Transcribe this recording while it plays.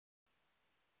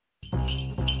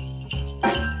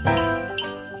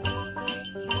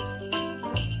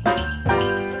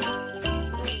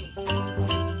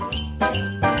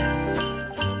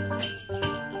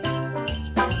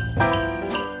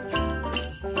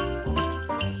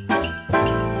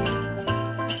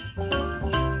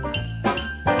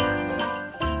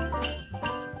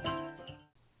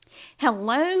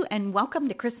Hello and welcome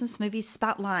to Christmas Movie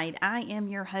Spotlight. I am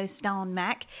your host, Dawn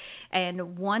Mack,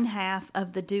 and one half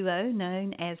of the duo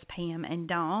known as Pam and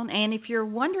Dawn. And if you're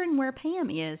wondering where Pam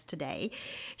is today,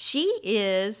 she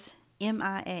is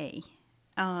MIA.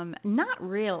 Not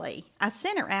really. I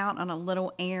sent her out on a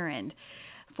little errand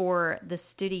for the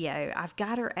studio. I've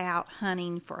got her out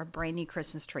hunting for a brand new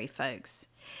Christmas tree, folks.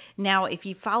 Now, if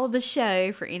you follow the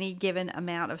show for any given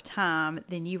amount of time,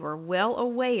 then you are well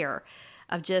aware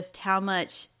of just how much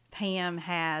Pam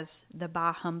has the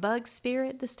bah humbug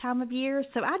spirit this time of year.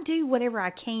 So I do whatever I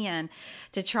can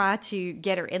to try to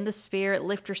get her in the spirit,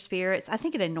 lift her spirits. I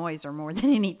think it annoys her more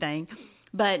than anything.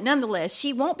 But nonetheless,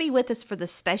 she won't be with us for the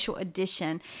special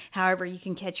edition. However, you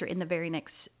can catch her in the very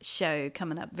next show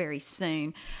coming up very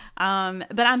soon. But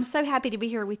I'm so happy to be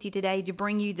here with you today to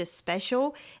bring you this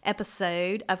special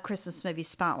episode of Christmas Movie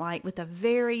Spotlight with a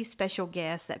very special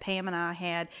guest that Pam and I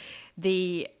had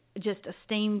the just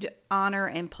esteemed honor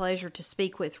and pleasure to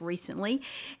speak with recently.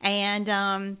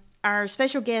 And our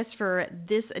special guest for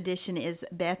this edition is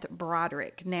Beth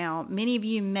Broderick. Now, many of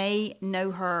you may know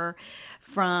her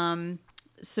from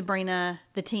Sabrina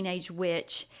the Teenage Witch,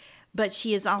 but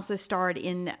she has also starred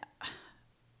in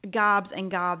gobs and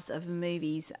gobs of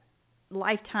movies,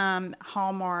 Lifetime,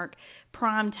 Hallmark,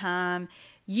 Primetime,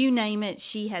 you name it,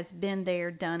 she has been there,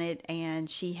 done it, and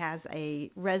she has a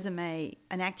resume,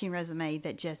 an acting resume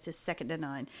that just is second to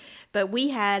none. But we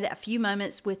had a few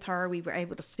moments with her. We were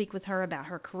able to speak with her about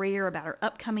her career, about her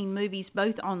upcoming movies,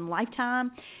 both on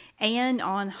Lifetime and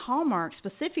on Hallmark,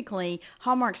 specifically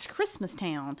Hallmark's Christmas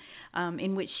Town,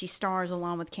 in which she stars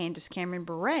along with Candace Cameron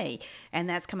Bure, and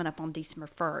that's coming up on December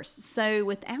 1st. So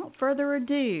without further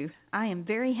ado, I am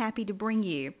very happy to bring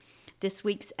you this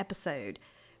week's episode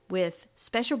with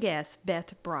special guest Beth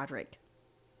Broderick.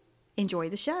 Enjoy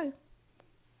the show.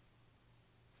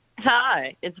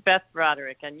 Hi, it's Beth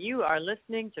Broderick, and you are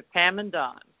listening to Pam and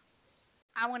Dawn.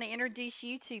 I want to introduce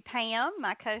you to Pam,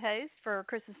 my co-host for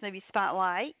Christmas Movie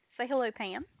Spotlight. Say hello,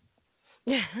 Pam.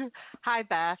 Hi,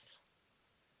 Beth.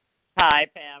 Hi,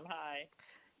 Pam. Hi.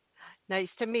 Nice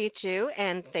to meet you,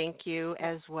 and thank you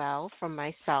as well from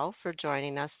myself for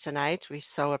joining us tonight. We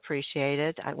so appreciate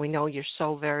it. We know you're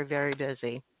so very, very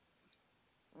busy.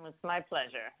 It's my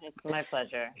pleasure. It's my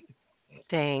pleasure.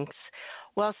 Thanks.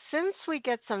 Well, since we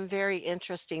get some very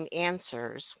interesting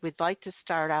answers, we'd like to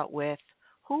start out with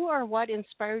who or what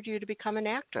inspired you to become an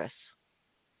actress?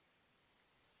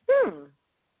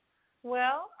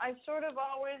 Well, I sort of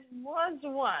always was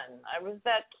one. I was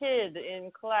that kid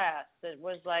in class that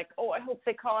was like, oh, I hope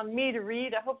they call on me to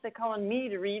read. I hope they call on me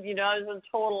to read. You know, I was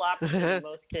a total opposite of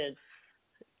most kids.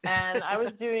 And I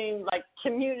was doing, like,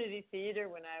 community theater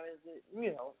when I was,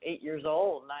 8 years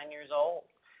old, 9 years old.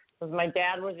 Because my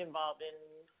dad was involved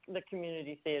in the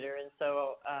community theater, and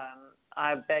so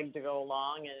I begged to go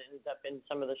along and ended up in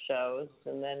some of the shows,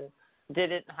 and then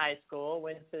did it in high school,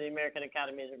 went to the American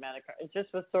Academy of Dramatic Art. It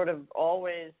just was sort of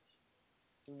always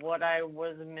what I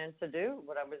was meant to do,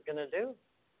 what I was going to do.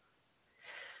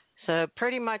 So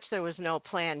pretty much there was no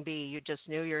plan B. You just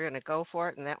knew you were going to go for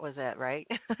it, and that was it, right?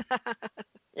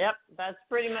 Yep, that's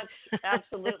pretty much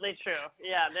absolutely true.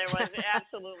 Yeah, there was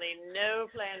absolutely no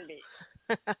plan B.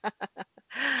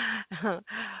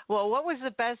 Well, what was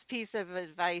the best piece of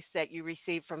advice that you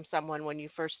received from someone when you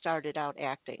first started out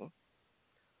acting?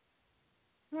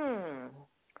 I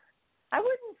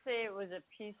wouldn't say it was a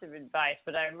piece of advice,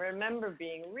 but I remember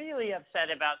being really upset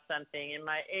about something, and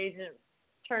my agent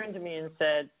turned to me and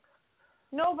said,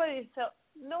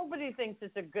 Nobody thinks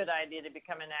it's a good idea to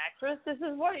become an actress. This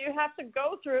is what you have to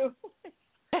go through.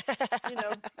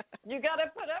 You got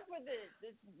to put up with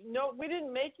it. No, we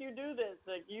didn't make you do this.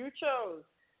 Like, you chose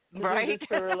to do this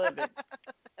for a living.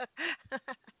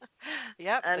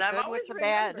 Yep. And I've always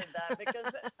remembered that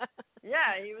because,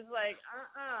 he was like,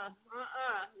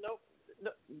 nope.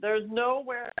 No, there's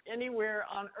nowhere, anywhere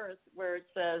on earth where it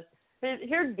says,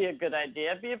 here'd be a good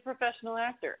idea. Be a professional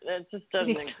actor. That just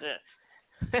doesn't exist.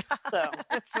 So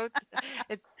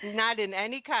it's not in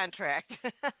any contract.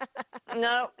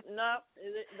 No.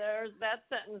 There's that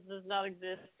sentence does not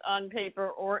exist on paper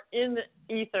or in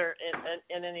the ether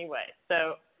in any way.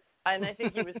 So, and I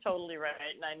think he was totally right,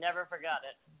 and I never forgot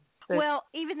it. Well,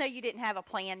 even though you didn't have a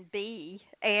plan B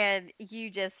and you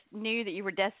just knew that you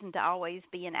were destined to always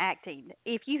be in acting,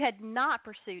 if you had not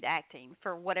pursued acting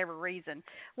for whatever reason,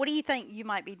 what do you think you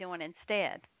might be doing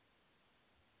instead?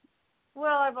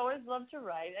 Well, I've always loved to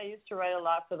write. I used to write a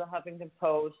lot for the Huffington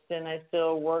Post, and I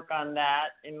still work on that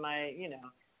in my,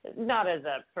 not as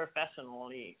a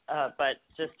professionally, but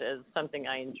just as something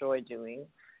I enjoy doing.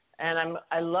 And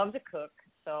I love to cook,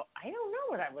 so I don't know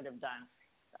what I would have done.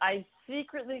 I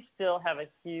secretly still have a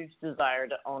huge desire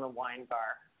to own a wine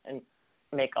bar and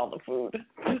make all the food.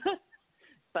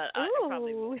 But I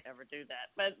probably won't ever do that.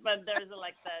 But there's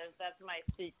that's my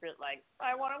secret. Like,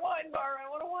 I want a wine bar. I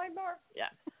want a wine bar. Yeah.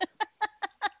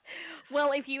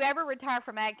 Well, if you ever retire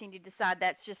from acting, you decide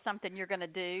that's just something you're going to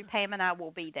do, Pam and I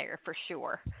will be there for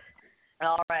sure.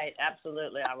 All right,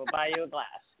 absolutely. I will buy you a glass.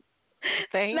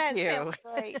 Thank That you. sounds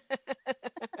great.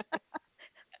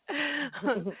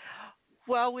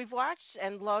 Well, we've watched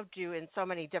and loved you in so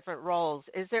many different roles.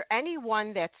 Is there any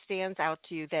one that stands out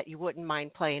to you that you wouldn't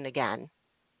mind playing again?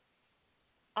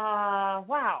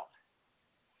 Wow.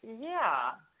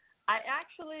 Yeah. I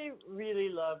actually really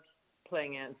loved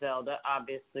playing Aunt Zelda.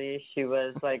 Obviously, she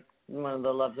was like one of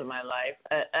the loves of my life.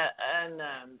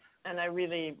 And I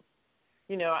really,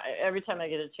 every time I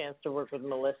get a chance to work with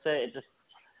Melissa, it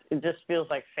just feels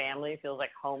like family, feels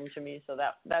like home to me. So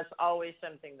that's always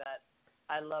something that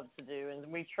I love to do, and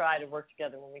we try to work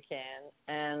together when we can.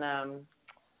 And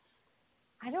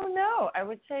I don't know. I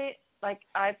would say, like,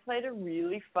 I played a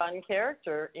really fun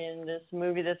character in this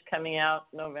movie that's coming out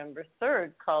November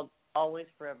 3rd called Always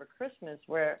Forever Christmas,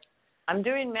 where I'm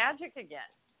doing magic again.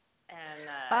 And,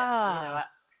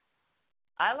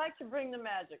 I like to bring the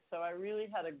magic, so I really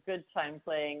had a good time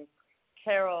playing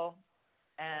Carol.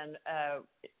 And,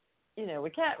 we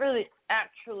can't really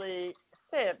actually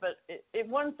say it, but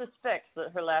one suspects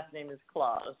that her last name is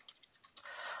Claus.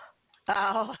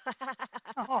 Oh.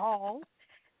 Oh.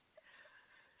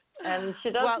 And she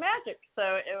does magic, so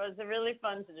it was really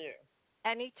fun to do.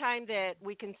 Anytime that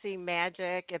we can see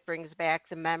magic, it brings back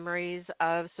the memories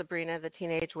of Sabrina the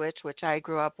Teenage Witch, which I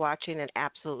grew up watching and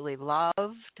absolutely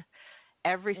loved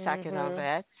every second of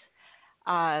it.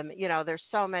 There's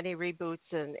so many reboots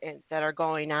and that are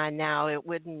going on now. It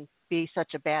wouldn't be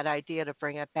such a bad idea to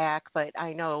bring it back, but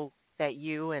I know that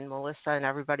you and Melissa and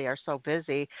everybody are so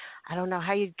busy. I don't know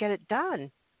how you'd get it done.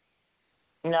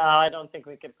 No, I don't think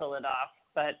we could pull it off,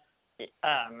 but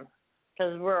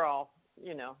because we're all,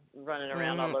 running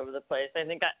around all over the place. I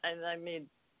think I made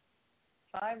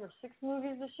 5 or 6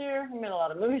 movies this year. I made a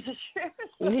lot of movies this year.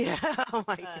 Yeah, oh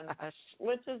my gosh.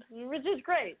 Which is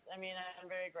great. I mean, I'm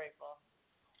very grateful.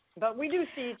 But we do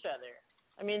see each other.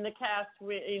 I mean, the cast,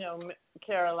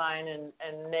 Caroline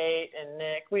and Nate and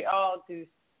Nick, we all do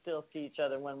still see each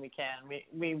other when we can.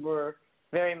 We were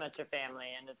very much a family,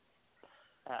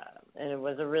 and it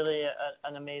was a really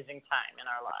an amazing time in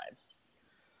our lives.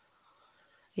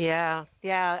 Yeah,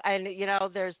 and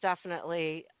there's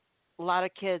definitely a lot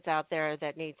of kids out there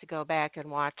that need to go back and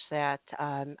watch that.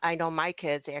 I know my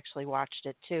kids actually watched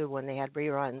it too when they had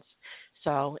reruns,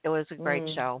 so it was a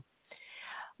great show.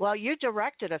 Well, you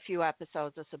directed a few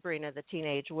episodes of Sabrina the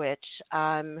Teenage Witch.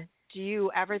 Do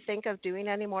you ever think of doing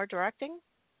any more directing?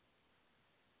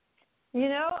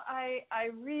 I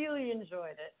really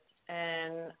enjoyed it,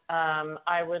 and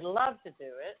I would love to do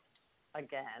it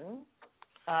again.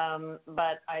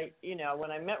 But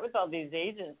when I met with all these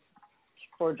agents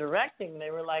for directing,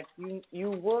 they were like, you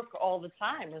work all the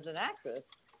time as an actress.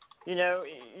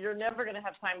 You're never going to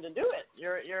have time to do it.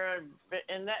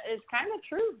 And that is kind of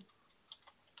true.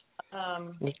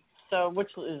 So,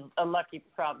 which is a lucky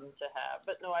problem to have.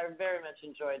 But no, I very much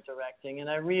enjoyed directing, and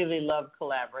I really love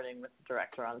collaborating with the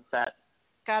director on set.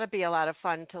 Got to be a lot of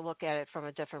fun to look at it from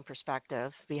a different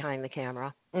perspective behind the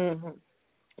camera. Mm-hmm.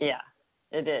 Yeah,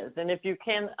 it is. And if you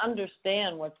can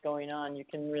understand what's going on, you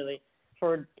can really,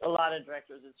 for a lot of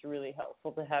directors, it's really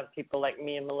helpful to have people like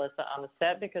me and Melissa on the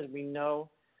set, because we know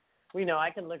I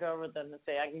can look over them and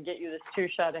say, I can get you this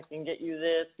 2-shot, I can get you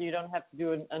this. You don't have to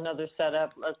do another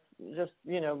setup. Let's just,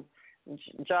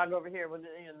 jog over here. And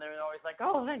they're always like,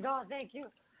 oh, thank God, thank you.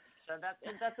 So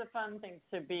that's a fun thing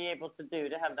to be able to do,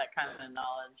 to have that kind of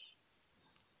knowledge.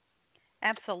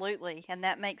 Absolutely, and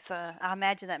I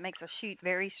imagine that makes a shoot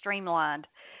very streamlined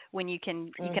when you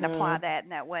can apply that in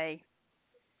that way.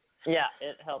 Yeah,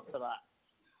 it helps a lot.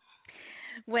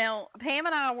 Well, Pam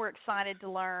and I were excited to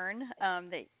learn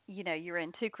that you're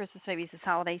in 2 Christmas movies this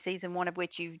holiday season, one of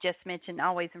which you've just mentioned,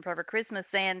 Always and Forever Christmas,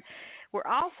 and we're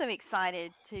also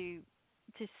excited to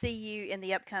see you in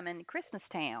the upcoming Christmas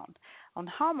Town on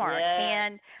Hallmark. Yeah.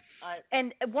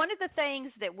 And one of the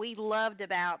things that we loved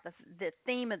about the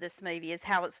theme of this movie is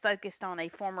how it's focused on a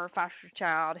former foster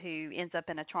child who ends up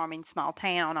in a charming small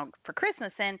town for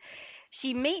Christmas, and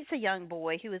she meets a young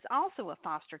boy who is also a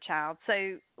foster child.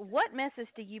 So what message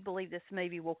do you believe this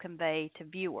movie will convey to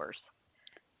viewers?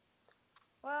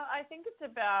 Well, I think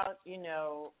it's about,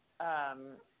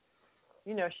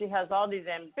 she has all these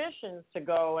ambitions to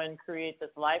go and create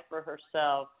this life for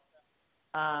herself.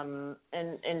 And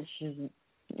she's,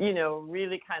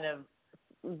 really kind of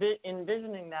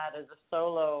envisioning that as a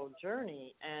solo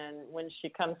journey. And when she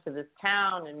comes to this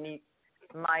town and meets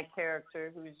my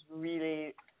character, who's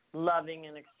really loving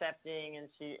and accepting, and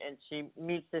she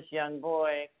meets this young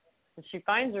boy, and she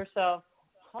finds herself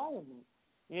home,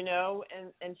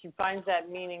 and she finds that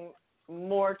meaning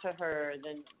more to her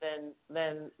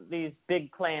than these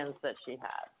big plans that she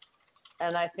had.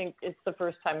 And I think it's the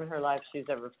first time in her life she's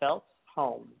ever felt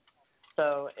home.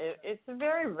 So it's a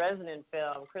very resonant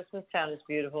film. Christmastown is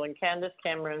beautiful, and Candace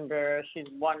Cameron Bure, she's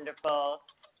wonderful.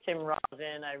 Tim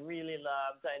Rosin, I really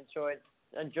loved. I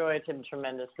enjoyed him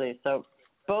tremendously. So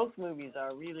both movies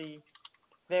are really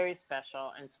very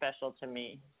special and special to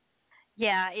me.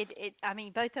 Yeah, I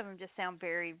mean, both of them just sound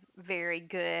very, very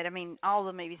good. I mean, all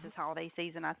the movies this holiday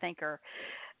season, I think, are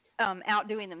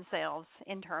outdoing themselves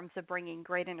in terms of bringing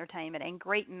great entertainment and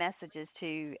great messages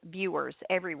to viewers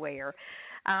everywhere.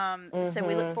 So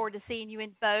we look forward to seeing you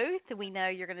in both. We know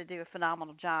you're going to do a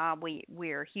phenomenal job.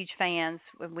 We're huge fans.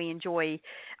 We enjoy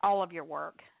all of your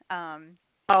work. Thank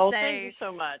you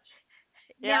so much.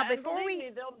 Yeah, and believe me,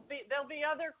 there'll be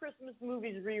other Christmas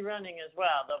movies rerunning as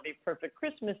well. There'll be Perfect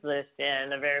Christmas List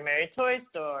and A Very Merry Toy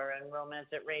Store and Romance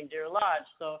at Reindeer Lodge.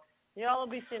 So y'all will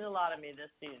be seeing a lot of me this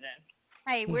season.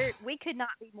 Hey, we could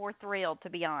not be more thrilled,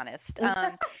 to be honest.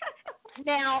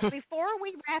 Now, before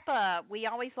we wrap up, we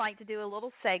always like to do a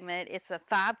little segment. It's a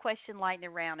 5-question lightning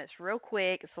round. It's real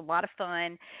quick. It's a lot of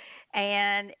fun.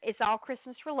 And it's all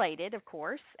Christmas related, of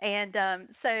course. And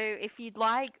so if you'd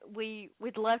like, we'd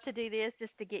love to do this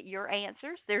just to get your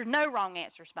answers. There's no wrong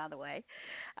answers, by the way.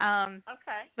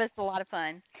 Okay. But it's a lot of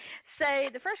fun. So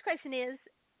the first question is,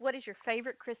 what is your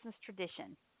favorite Christmas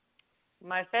tradition?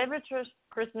 My favorite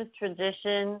Christmas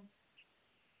tradition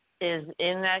is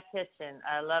in that kitchen.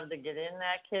 I love to get in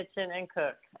that kitchen and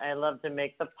cook. I love to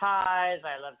make the pies.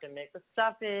 I love to make the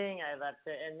stuffing. I love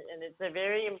to, and it's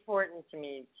very important to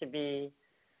me to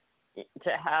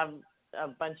have a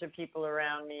bunch of people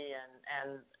around me,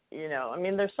 and I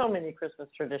mean, there's so many Christmas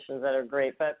traditions that are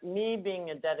great, but me being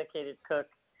a dedicated cook,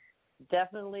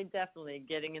 definitely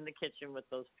getting in the kitchen with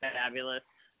those fabulous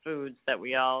foods that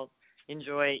we all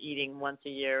enjoy eating once a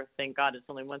year. Thank God it's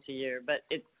only once a year, but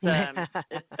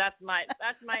that's my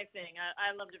thing.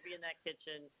 I love to be in that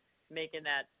kitchen making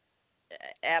that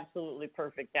absolutely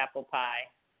perfect apple pie.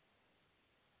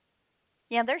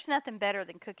 Yeah, there's nothing better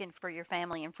than cooking for your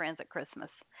family and friends at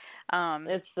Christmas.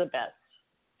 It's the best.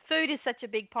 Food is such a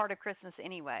big part of Christmas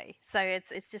anyway, so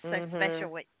it's just so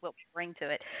special what we bring to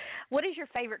it. What is your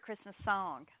favorite Christmas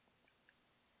song?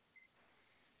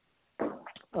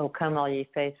 Oh, Come All Ye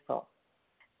Faithful.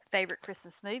 Favorite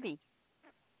Christmas movie?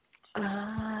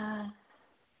 The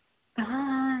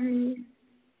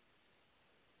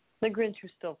Grinch Who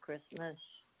Stole Christmas.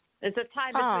 It's a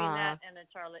tie between that and a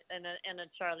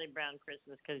Charlie Brown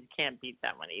Christmas, because you can't beat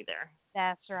that one either.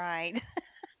 That's right.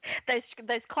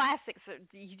 those classics,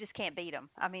 you just can't beat them.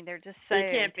 I mean, they're just so.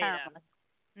 You can't beat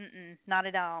them. Not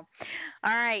at all.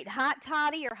 All right, hot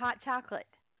toddy or hot chocolate?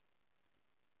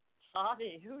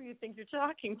 Toddy, who do you think you're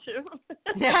talking to?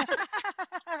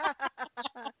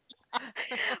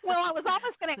 Well, I was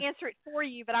almost going to answer it for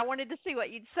you, but I wanted to see what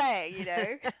you'd say,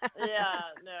 Yeah,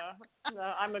 no,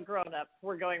 I'm a grown-up.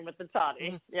 We're going with the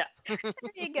toddy. Yeah. There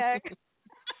you go.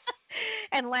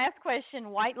 And last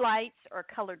question, white lights or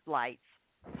colored lights?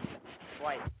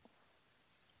 White.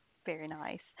 Very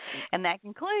nice. And that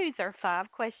concludes our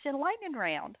 5-question lightning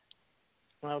round.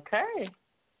 Okay.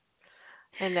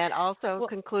 And that also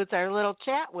concludes our little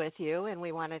chat with you, and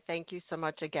we want to thank you so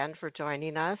much again for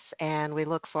joining us, and we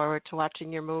look forward to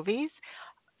watching your movies,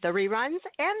 the reruns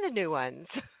and the new ones.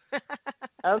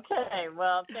 Okay,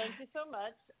 well, thank you so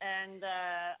much, and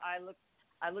I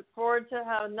look forward to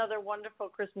have another wonderful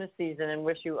Christmas season and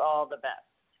wish you all the best.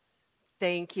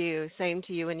 Thank you. Same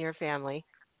to you and your family.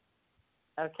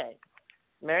 Okay.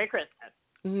 Merry Christmas.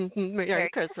 Merry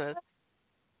Christmas.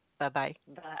 Bye-bye.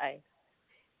 Bye.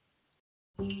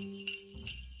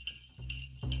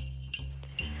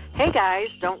 Hey guys,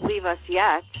 don't leave us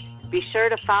yet. Be sure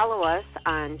to follow us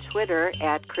on Twitter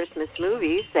at Christmas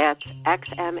Movies. That's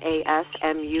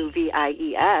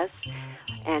XMASMUVIES.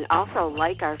 And also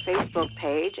like our Facebook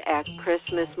page at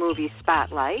Christmas Movie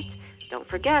Spotlight. Don't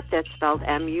forget that's spelled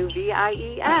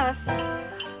MUVIES.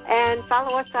 And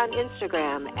follow us on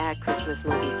Instagram at Christmas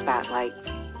Movie Spotlight.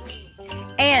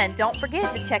 And don't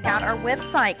forget to check out our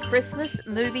website,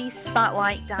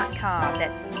 ChristmasMoviespotlight.com.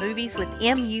 That's movies with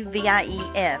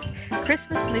MUVIES.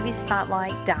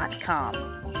 ChristmasMoviespotlight.com.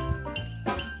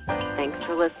 Thanks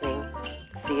for listening.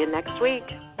 See you next week.